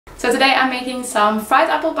So today I'm making some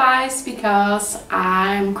fried apple pies because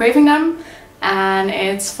I'm craving them and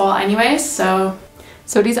it's fall anyways. So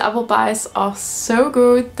these apple pies are so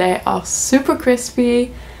good. They are super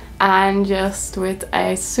crispy and just with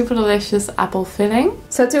a super delicious apple filling.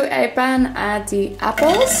 So to a pan, add the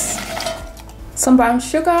apples, some brown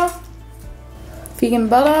sugar, vegan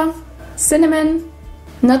butter, cinnamon,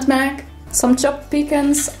 nutmeg, some chopped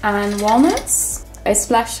pecans and walnuts, a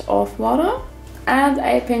splash of water and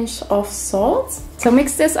a pinch of salt. So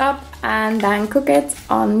mix this up and then cook it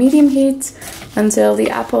on medium heat until the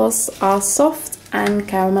apples are soft and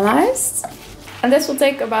caramelized. And this will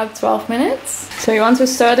take about 12 minutes. So you want to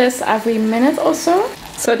stir this every minute or so.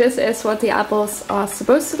 So this is what the apples are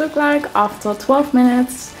supposed to look like after 12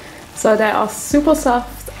 minutes. So they are super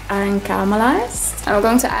soft and caramelized. And we're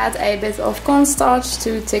going to add a bit of cornstarch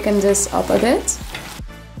to thicken this up a bit.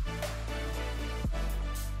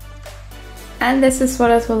 And this is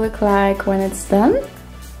what it will look like when it's done.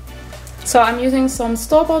 So I'm using some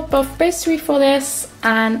store-bought puff pastry for this,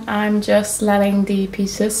 and I'm just letting the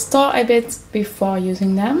pieces thaw a bit before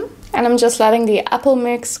using them. And I'm just letting the apple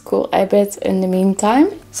mix cool a bit in the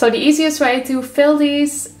meantime. So the easiest way to fill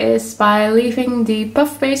these is by leaving the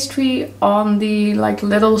puff pastry on the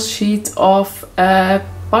little sheet of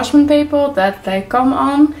parchment paper that they come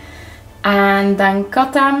on, and then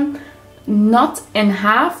cut them not in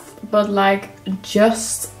half, but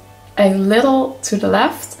just a little to the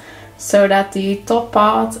left, so that the top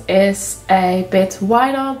part is a bit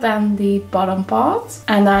wider than the bottom part.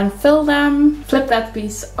 And then fill them, flip that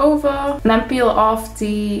piece over, and then peel off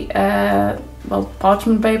the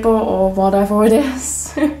parchment paper or whatever it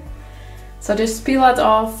is. So just peel it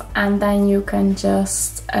off, and then you can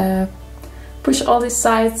just push all these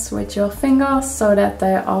sides with your fingers so that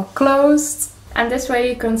they are closed. And this way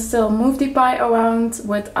you can still move the pie around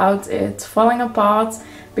without it falling apart,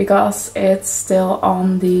 because it's still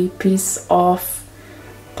on the piece of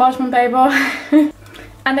parchment paper.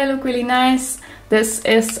 And they look really nice. This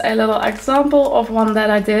is a little example of one that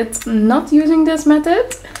I did not using this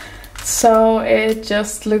method. So it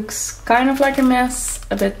just looks kind of like a mess,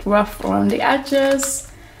 a bit rough around the edges.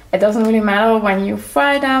 It doesn't really matter when you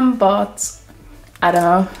fry them, but I don't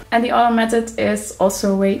know. And the other method is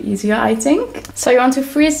also way easier, I think. So you want to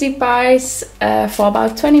freeze the pies for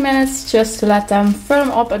about 20 minutes just to let them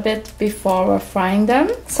firm up a bit before we're frying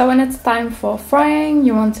them. So when it's time for frying,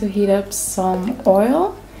 you want to heat up some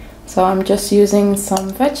oil. So I'm just using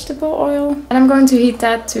some vegetable oil, and I'm going to heat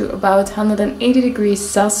that to about 180 degrees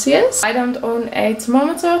Celsius. I don't own a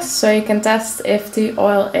thermometer, so you can test if the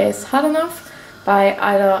oil is hot enough by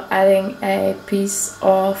either adding a piece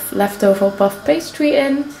of leftover puff pastry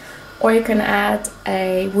in, or you can add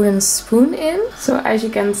a wooden spoon in. So as you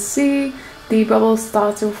can see, the bubbles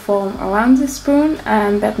start to form around the spoon,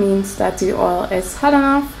 and that means that the oil is hot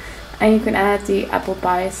enough, and you can add the apple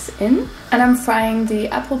pies in. And I'm frying the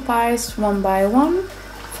apple pies one by one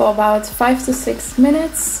for about 5 to 6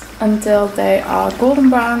 minutes until they are golden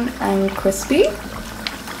brown and crispy.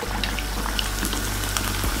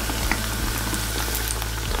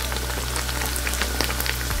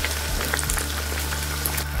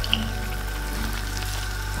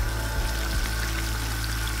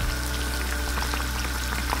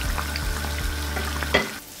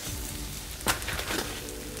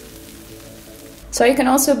 So you can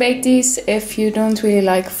also bake these if you don't really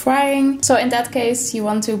like frying. So in that case, you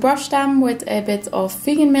want to brush them with a bit of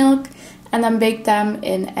vegan milk and then bake them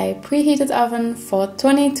in a preheated oven for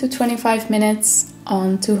 20 to 25 minutes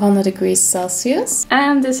on 200 degrees Celsius.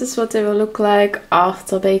 And this is what they will look like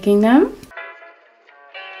after baking them.